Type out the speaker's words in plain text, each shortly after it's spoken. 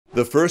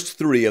The first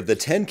 3 of the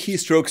 10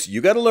 keystrokes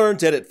you got to learn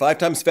to edit 5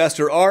 times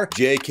faster are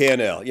J, K,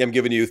 and L. Yeah, I'm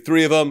giving you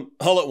 3 of them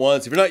all at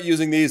once. If you're not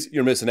using these,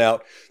 you're missing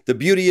out. The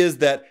beauty is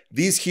that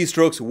these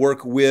keystrokes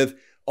work with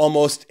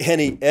almost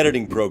any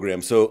editing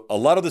program. So a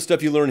lot of the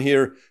stuff you learn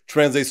here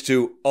translates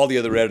to all the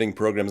other editing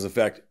programs. In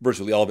fact,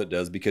 virtually all of it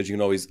does, because you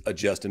can always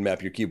adjust and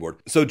map your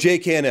keyboard. So J,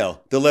 K, and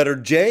L. The letter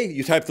J,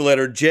 you type the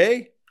letter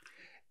J,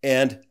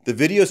 and the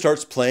video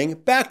starts playing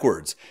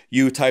backwards.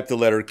 You type the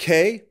letter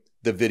K,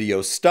 the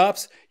video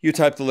stops. You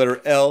type the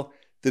letter L,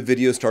 the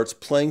video starts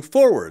playing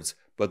forwards.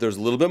 But there's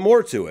a little bit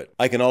more to it.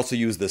 I can also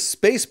use the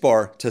space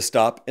bar to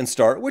stop and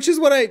start, which is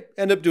what I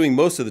end up doing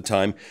most of the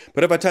time.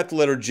 But if I type the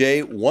letter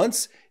J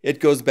once, it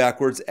goes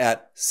backwards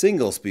at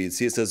single speed.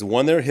 See, it says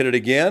 1 there, hit it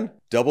again,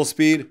 double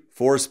speed,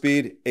 4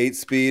 speed, 8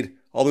 speed,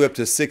 all the way up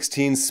to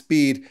 16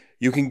 speed.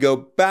 You can go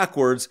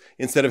backwards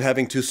instead of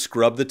having to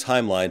scrub the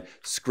timeline.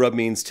 Scrub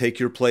means take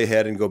your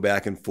playhead and go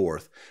back and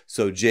forth.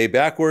 So J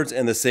backwards,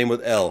 and the same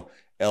with L.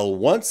 L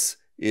once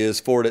is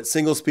forward at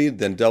single speed,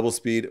 then double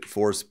speed,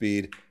 4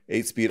 speed,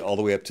 8 speed, all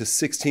the way up to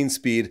 16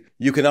 speed.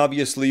 You can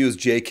obviously use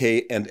J,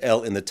 K, and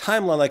L in the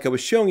timeline like I was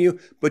showing you,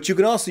 but you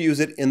can also use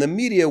it in the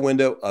media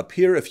window up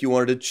here if you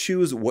wanted to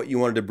choose what you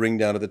wanted to bring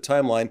down to the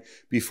timeline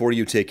before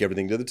you take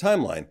everything to the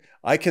timeline.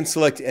 I can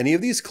select any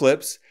of these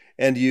clips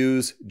and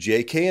use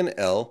J, K, and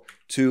L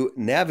to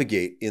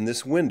navigate in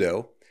this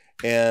window.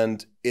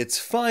 And it's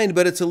fine,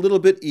 but it's a little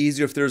bit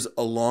easier if there's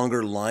a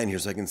longer line here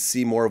so I can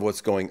see more of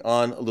what's going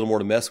on, a little more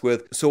to mess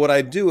with. So what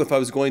I do if I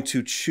was going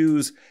to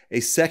choose a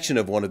section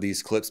of one of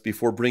these clips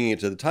before bringing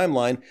it to the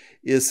timeline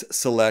is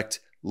select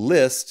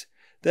List,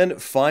 then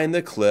find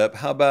the clip.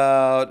 How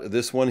about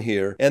this one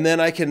here? And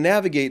then I can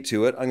navigate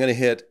to it. I'm going to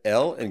hit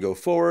L and go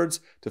forwards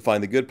to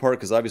find the good part,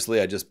 because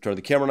obviously I just turned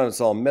the camera on,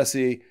 it's all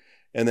messy.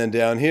 And then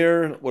down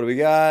here, what do we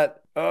got?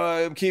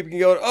 I'm keeping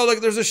going. Oh,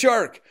 look, there's a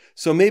shark.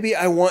 So maybe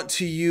I want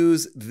to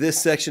use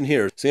this section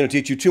here. So I'm going to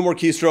teach you 2 more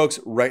keystrokes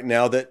right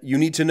now that you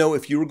need to know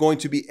if you were going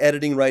to be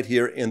editing right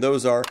here, and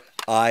those are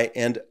I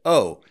and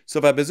O. So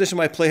if I position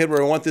my playhead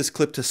where I want this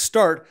clip to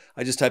start,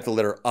 I just type the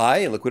letter I,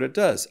 and look what it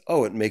does.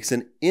 Oh, it makes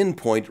an in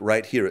point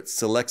right here. It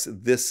selects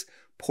this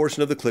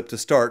portion of the clip to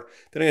start.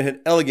 Then I'm going to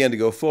hit L again to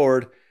go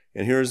forward,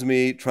 and here's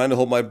me trying to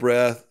hold my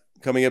breath,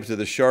 coming up to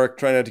the shark,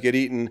 trying not to get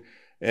eaten.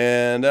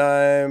 And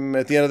I'm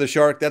at the end of the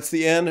shark. That's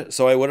the end.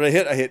 So what did I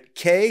hit? I hit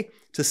K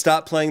to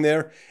stop playing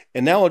there.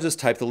 And now I'll just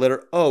type the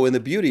letter O. And the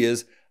beauty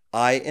is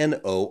I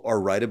and O are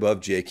right above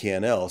J, K,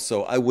 and L.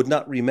 So I would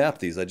not remap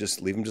these. I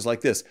just leave them just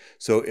like this.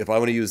 So if I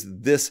want to use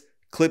this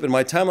clip in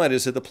my timeline, I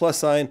just hit the plus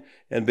sign,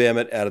 and bam,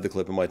 it added the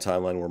clip in my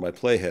timeline where my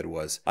playhead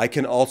was. I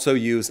can also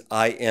use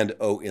I and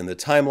O in the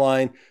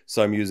timeline.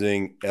 So I'm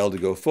using L to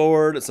go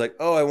forward. It's like,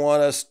 oh, I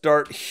want to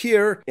start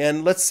here.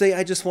 And let's say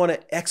I just want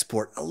to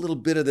export a little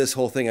bit of this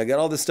whole thing. I got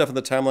all this stuff in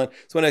the timeline,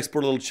 so I want to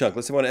export a little chunk.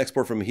 Let's say I want to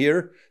export from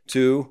here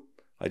to,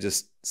 I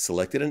just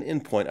selected an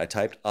endpoint. I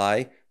typed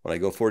I. When I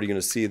go forward, you're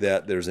going to see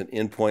that there's an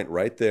endpoint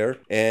right there.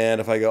 And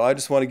if I go, I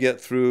just want to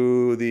get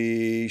through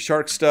the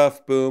shark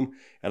stuff, boom,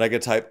 and I can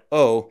type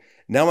O.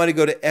 Now when I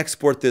go to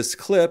export this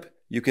clip,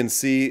 you can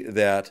see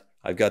that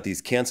I've got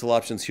these cancel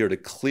options here to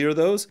clear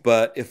those.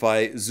 But if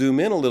I zoom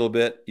in a little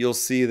bit, you'll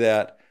see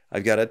that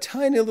I've got a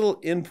tiny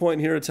little in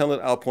point here, a tiny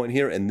little out point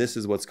here, and this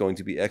is what's going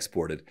to be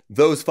exported.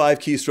 Those 5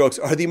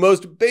 keystrokes are the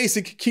most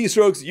basic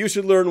keystrokes you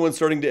should learn when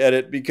starting to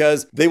edit,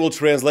 because they will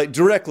translate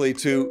directly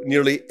to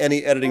nearly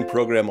any editing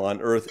program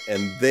on earth,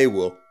 and they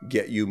will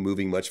get you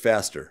moving much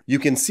faster. You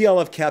can see all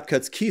of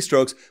CapCut's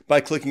keystrokes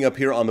by clicking up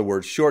here on the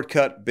word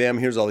shortcut. Bam,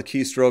 here's all the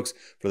keystrokes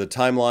for the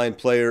timeline,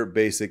 player,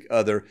 basic,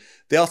 other.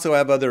 They also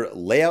have other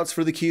layouts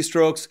for the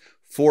keystrokes,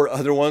 4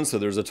 other ones, so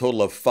there's a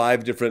total of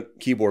 5 different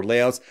keyboard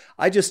layouts.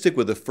 I just stick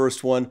with the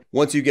first one.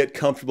 Once you get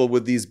comfortable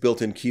with these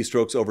built-in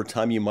keystrokes over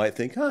time, you might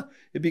think,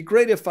 it'd be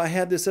great if I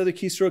had this other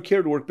keystroke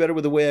here to work better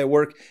with the way I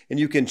work. And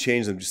you can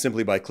change them just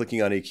simply by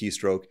clicking on a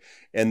keystroke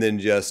and then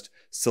just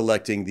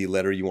selecting the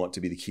letter you want to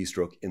be the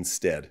keystroke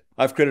instead.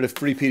 I've created a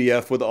free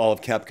PDF with all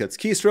of CapCut's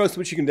keystrokes,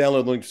 which you can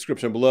download in the link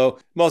description below.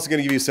 I'm also going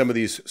to give you some of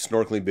these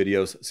snorkeling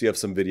videos, so you have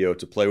some video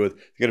to play with.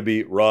 It's going to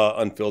be raw,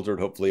 unfiltered.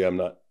 Hopefully I'm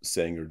not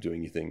saying or doing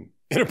anything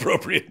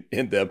inappropriate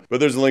in them. But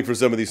there's a link for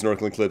some of these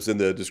snorkeling clips in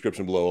the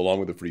description below,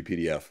 along with a free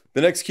PDF. The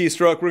next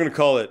keystroke, we're going to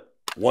call it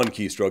one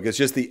keystroke. It's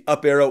just the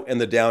up arrow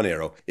and the down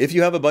arrow. If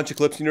you have a bunch of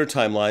clips in your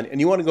timeline and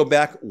you want to go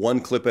back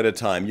one clip at a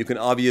time, you can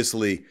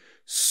obviously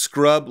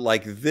scrub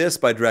like this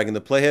by dragging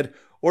the playhead,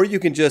 or you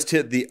can just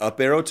hit the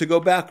up arrow to go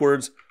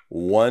backwards,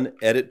 one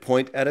edit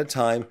point at a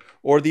time,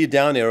 or the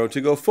down arrow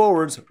to go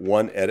forwards,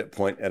 one edit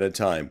point at a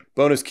time.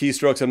 Bonus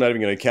keystrokes, I'm not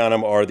even going to count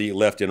them, are the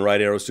left and right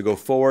arrows to go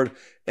forward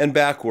and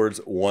backwards,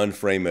 1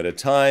 frame at a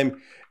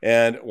time.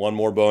 And one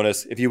more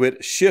bonus, if you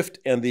hit shift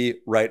and the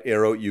right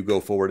arrow, you go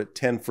forward at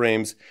 10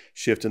 frames.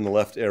 Shift and the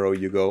left arrow,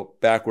 you go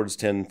backwards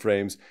 10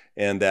 frames.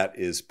 And that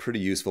is pretty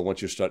useful.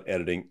 Once you start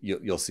editing,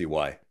 you'll see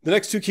why. The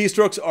next 2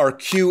 keystrokes are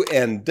Q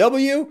and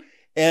W.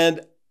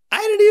 And I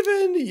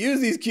didn't even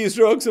use these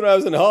keystrokes when I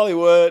was in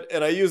Hollywood,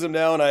 and I use them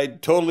now, and I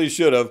totally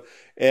should have.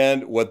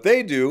 And what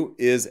they do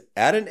is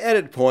at an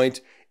edit point,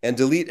 and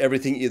delete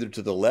everything either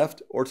to the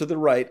left or to the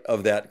right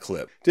of that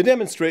clip. To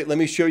demonstrate, let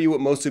me show you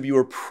what most of you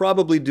are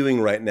probably doing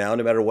right now,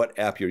 no matter what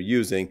app you're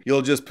using.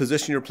 You'll just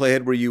position your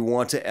playhead where you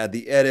want to add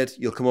the edit.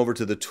 You'll come over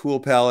to the tool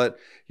palette.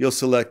 You'll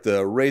select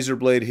the razor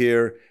blade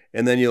here,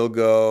 and then you'll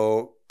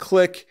go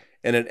click,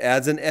 and it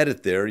adds an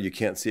edit there. You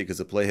can't see it because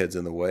the playhead's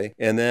in the way.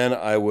 And then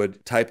I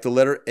would type the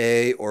letter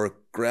A or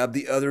grab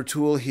the other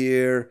tool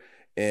here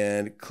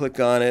and click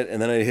on it, and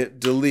then I hit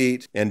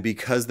delete. And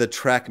because the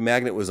track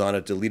magnet was on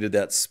it, deleted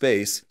that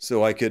space.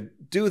 So I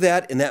could do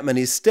that in that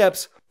many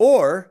steps,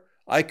 or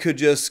I could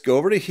just go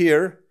over to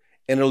here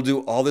and it'll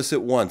do all this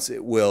at once.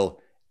 It will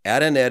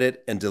add an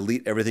edit and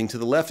delete everything to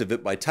the left of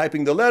it by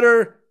typing the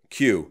letter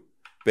Q.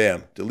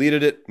 Bam,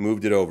 deleted it,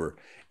 moved it over.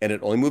 And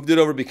it only moved it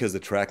over because the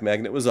track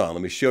magnet was on.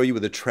 Let me show you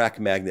with the track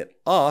magnet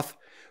off.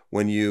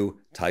 When you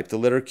type the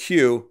letter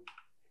Q,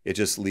 it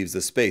just leaves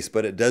the space,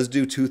 but it does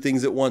do two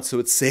things at once. So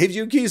it saves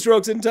you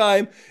keystrokes and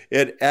time.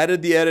 It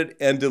added the edit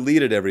and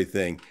deleted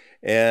everything.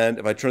 And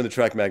if I turn the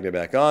track magnet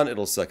back on,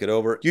 it'll suck it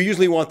over. You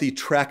usually want the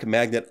track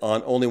magnet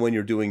on only when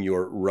you're doing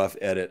your rough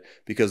edit,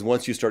 because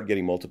once you start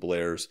getting multiple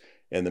errors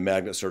and the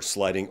magnet starts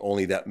sliding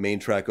only that main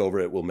track over,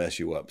 it will mess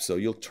you up. So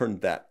you'll turn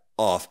that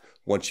off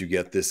once you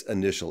get this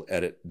initial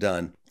edit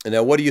done. And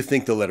now what do you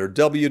think the letter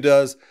W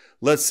does?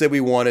 Let's say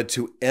we wanted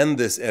to end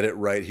this edit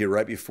right here,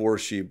 right before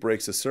she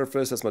breaks the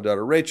surface. That's my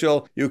daughter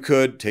Rachel. You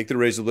could take the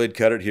razor blade,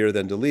 cut it here,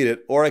 then delete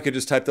it. Or I could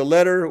just type the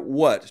letter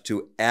what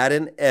to add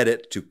an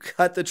edit, to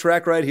cut the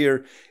track right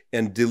here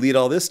and delete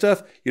all this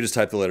stuff. You just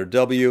type the letter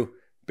W.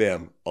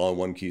 Bam, all in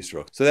one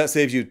keystroke. So that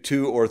saves you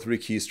 2 or 3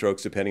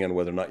 keystrokes depending on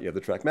whether or not you have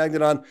the track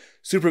magnet on.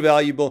 Super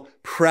valuable.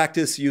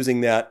 Practice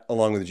using that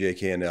along with the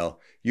JKNL.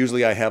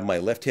 Usually I have my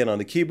left hand on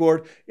the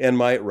keyboard and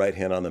my right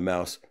hand on the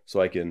mouse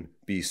so I can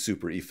be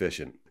super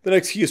efficient. The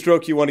next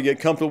keystroke you want to get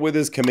comfortable with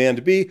is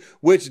Command B,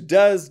 which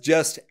does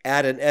just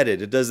add an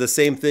edit. It does the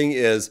same thing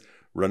as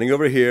running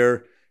over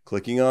here,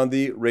 clicking on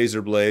the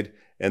razor blade,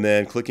 and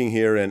then clicking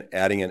here and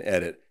adding an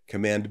edit.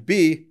 Command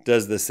B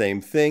does the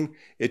same thing.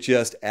 It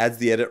just adds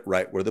the edit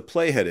right where the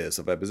playhead is.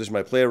 So if I position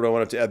my playhead where I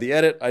want it to add the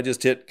edit, I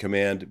just hit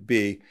Command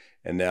B.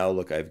 And now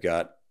look, I've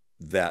got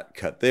that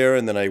cut there.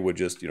 And then I would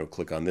just,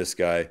 click on this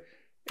guy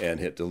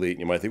and hit delete. And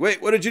you might think,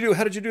 wait, what did you do?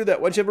 How did you do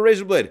that? Why'd you have a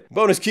razor blade?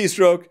 Bonus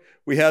keystroke.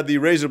 We had the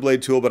razor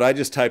blade tool, but I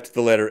just typed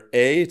the letter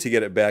A to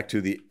get it back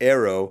to the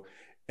arrow.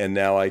 And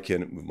now I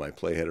can move my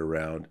playhead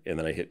around. And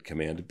then I hit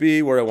Command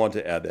B where I want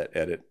to add that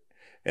edit.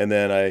 And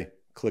then I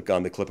click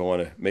on the clip I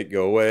want to make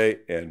go away,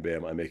 and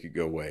bam, I make it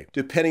go away.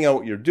 Depending on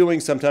what you're doing,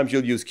 sometimes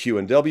you'll use Q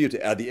and W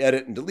to add the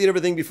edit and delete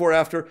everything before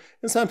after,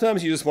 and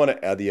sometimes you just want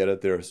to add the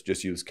edit there, so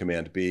just use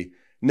Command B.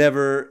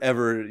 Never,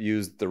 ever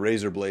use the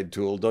razor blade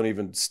tool. Don't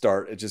even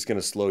start. It's just going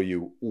to slow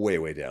you way,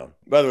 way down.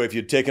 By the way, if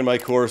you'd taken my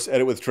course,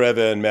 Edit with Trev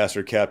and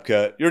Master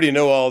CapCut, you already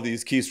know all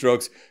these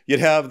keystrokes.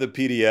 You'd have the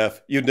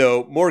PDF. You'd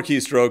know more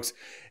keystrokes,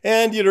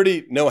 and you'd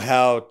already know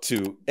how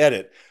to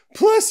edit.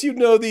 Plus, you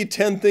know the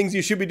 10 things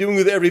you should be doing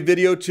with every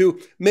video to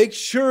make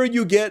sure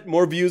you get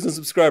more views and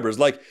subscribers.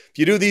 Like, if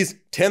you do these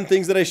 10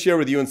 things that I share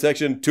with you in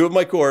section 2 of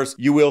my course,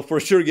 you will for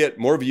sure get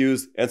more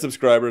views and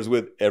subscribers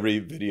with every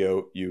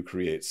video you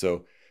create.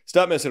 So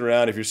stop messing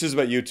around. If you're serious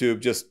about YouTube,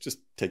 just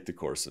take the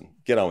course and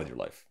get on with your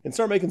life. And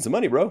start making some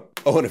money, bro.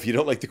 Oh, and if you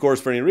don't like the course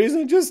for any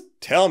reason, just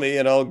tell me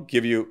and I'll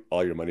give you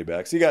all your money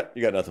back. So you got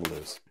nothing to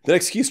lose. The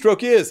next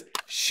keystroke is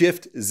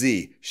Shift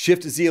Z.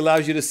 Shift Z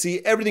allows you to see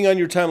everything on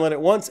your timeline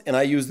at once, and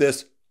I use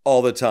this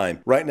all the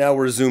time. Right now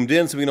we're zoomed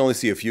in, so we can only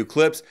see a few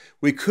clips.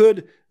 We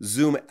could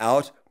zoom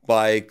out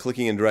by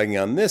clicking and dragging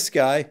on this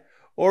guy,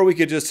 or we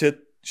could just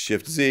hit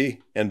Shift Z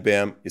and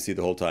bam, you see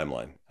the whole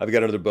timeline. I've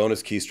got another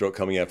bonus keystroke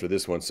coming after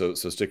this one, so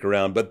stick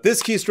around. But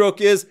this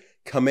keystroke is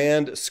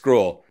Command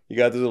Scroll. You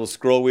got this little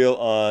scroll wheel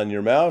on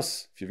your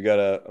mouse. If you've got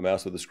a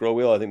mouse with a scroll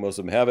wheel, I think most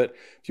of them have it.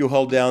 If you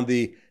hold down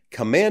the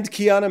Command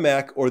key on a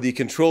Mac or the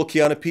Control key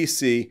on a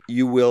PC,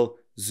 you will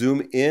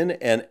zoom in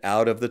and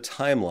out of the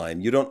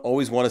timeline. You don't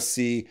always want to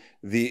see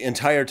the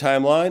entire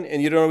timeline,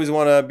 and you don't always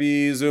want to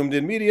be zoomed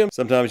in medium.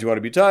 Sometimes you want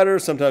to be tighter,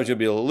 sometimes you'll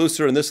be a little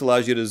looser, and this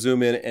allows you to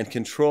zoom in and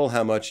control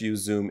how much you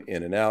zoom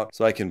in and out.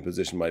 So I can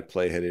position my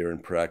playhead here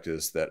and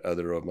practice that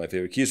other of my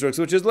favorite keystrokes,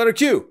 which is letter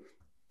Q.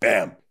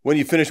 Bam! When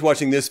you finish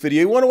watching this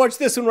video, you want to watch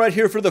this one right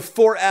here for the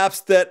 4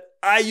 apps that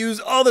I use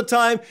all the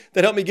time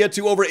that help me get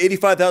to over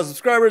 85,000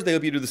 subscribers. They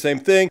help you do the same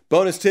thing.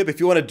 Bonus tip, if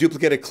you want to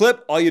duplicate a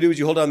clip, all you do is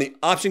you hold down the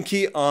Option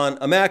key on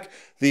a Mac,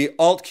 the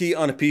Alt key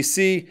on a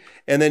PC,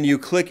 and then you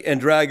click and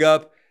drag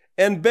up,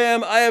 and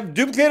bam, I have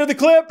duplicated the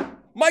clip.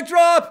 Mic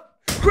drop!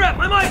 Grab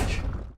my mic!